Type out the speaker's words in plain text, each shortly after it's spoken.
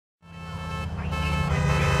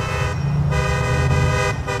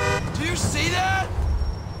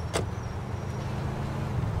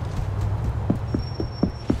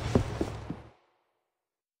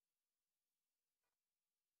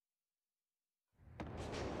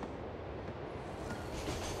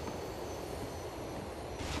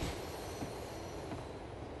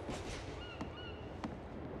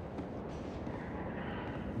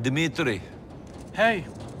Dmitri. Hey.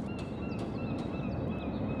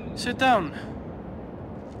 Sit down.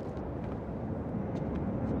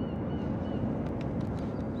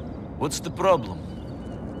 What's the problem?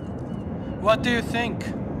 What do you think?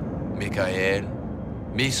 Mikhail,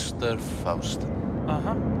 Mr. Faust.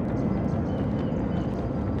 Uh-huh.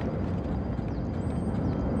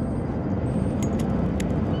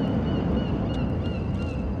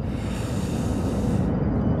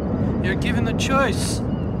 You're given a choice.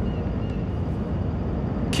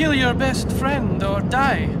 Kill your best friend or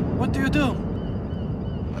die. What do you do?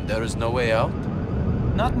 And there is no way out?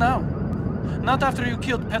 Not now. Not after you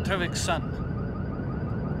killed Petrovic's son.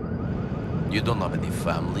 You don't have any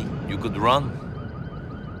family. You could run.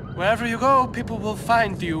 Wherever you go, people will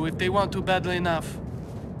find you if they want to badly enough.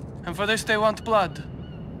 And for this they want blood.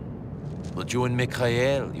 But you and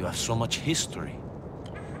Mikhail, you have so much history.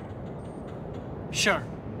 Sure.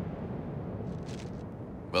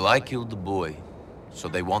 Well, I killed the boy, so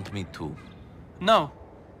they want me too. No.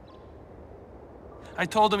 I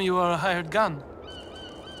told them you were a hired gun.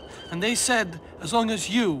 And they said, as long as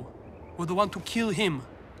you were the one to kill him,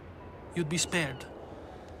 you'd be spared.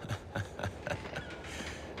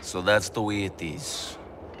 So that's the way it is.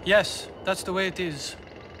 Yes, that's the way it is.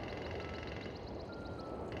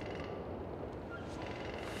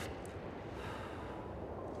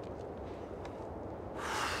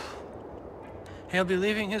 He'll be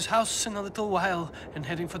leaving his house in a little while and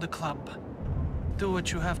heading for the club. Do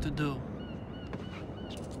what you have to do.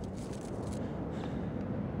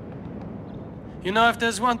 You know, if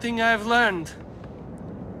there's one thing I've learned,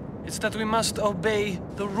 it's that we must obey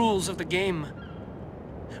the rules of the game.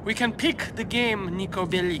 We can pick the game, Niko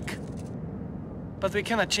Belik, but we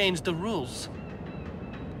cannot change the rules.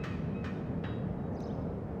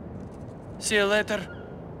 See you later.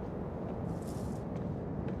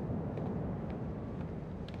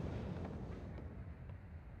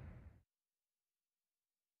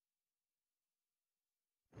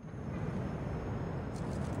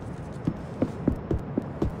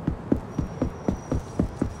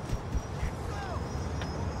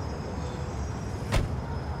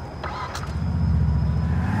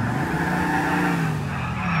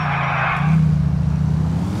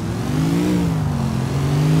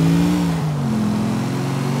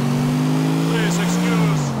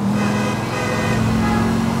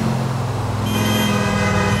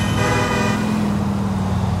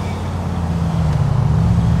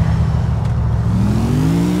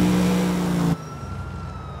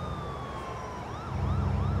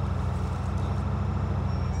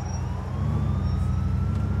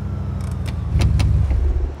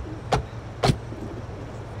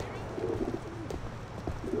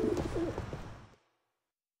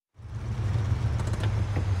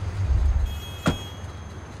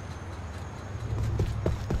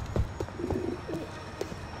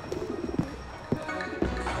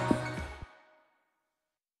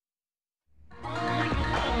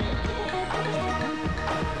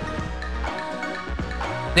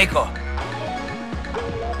 Niko!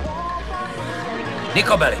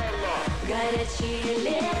 Niko Belik!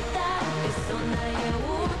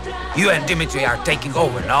 You and Dmitri are taking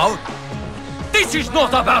over now? This is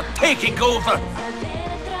not about taking over!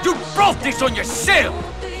 You brought this on yourself!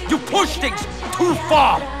 You pushed things too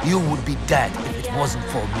far! You would be dead if it wasn't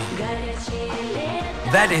for me.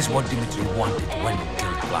 That is what Dmitri wanted when he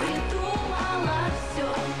killed Vlad.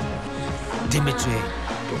 Dmitri...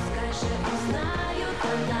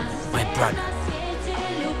 my brother.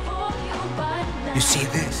 You see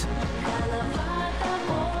this?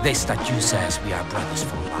 This statue says we are brothers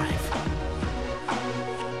for life.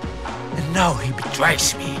 And now he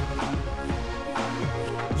betrays me.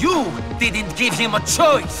 You didn't give him a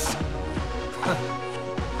choice!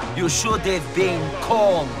 You should have been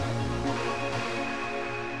calm.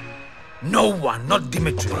 No one, not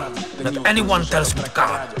Dmitri, not anyone tells me to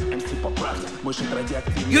calm.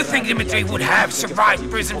 You think Dmitri would have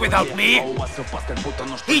survived prison without me?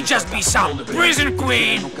 He'd just be some prison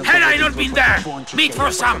queen, had I not been there! Meat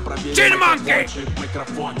for some chin monkey!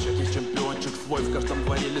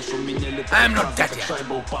 I'm not dead yet.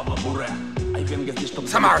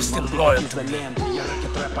 Some are still loyal to me.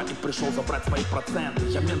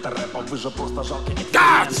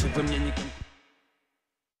 Guards!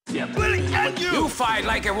 You fight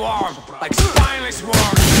like a worm, like spineless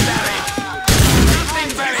worm, Belly.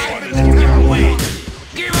 Nothing Belly. Wait.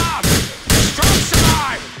 Give up. The strong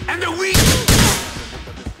survive, and the weak.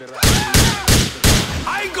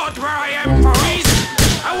 I got where I am for a reason.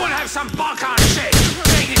 I won't have some Balkan shit.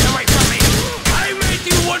 Take this away from me. I made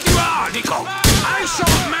you what you are, Niko. I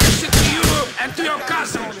showed mercy to you and to your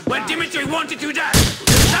cousin when Dmitri wanted you dead.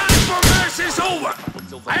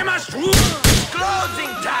 I must rule.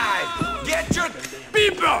 Closing time! Get your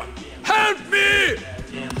people! Help me!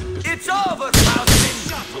 It's over,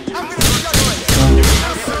 Faustin! I'm gonna show you!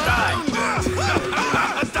 Time!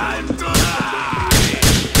 Time to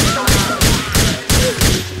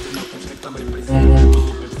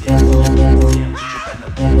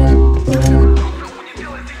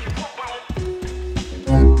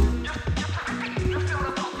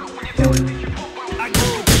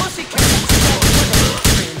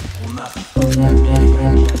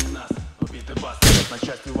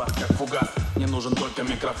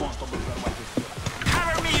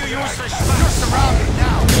Cover me, you useless! You're surrounded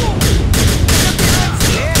now!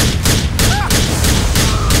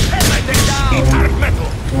 Headlight them down! Hard metal!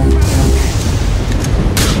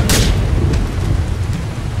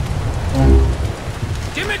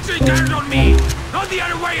 Dimitri turned on me! Not the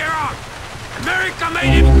other way around! America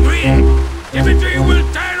made him greedy! Dimitri will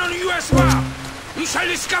turn on you as well! You shall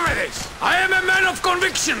discover this! I am a man of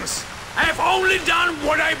convictions! I have only done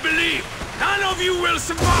what I believe! None of you will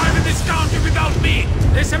survive in this country without me!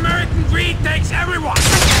 This American greed takes everyone!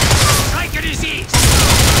 It's like a disease!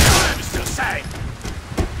 I'm still saying!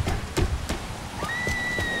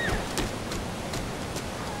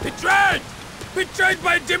 Betrayed! Betrayed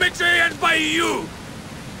by Dimitri and by you!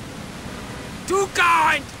 Too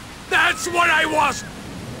kind! That's what I was!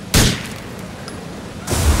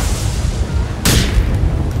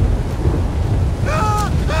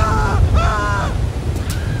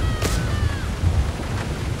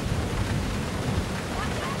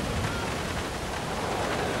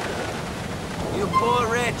 You poor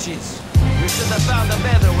wretches. You should have found a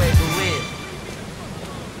better way to live.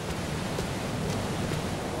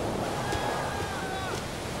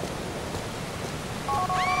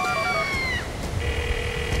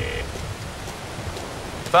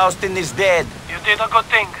 Faustin is dead. You did a good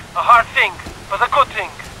thing, a hard thing, but a good thing.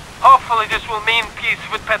 Hopefully this will mean peace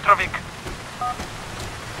with Petrovic.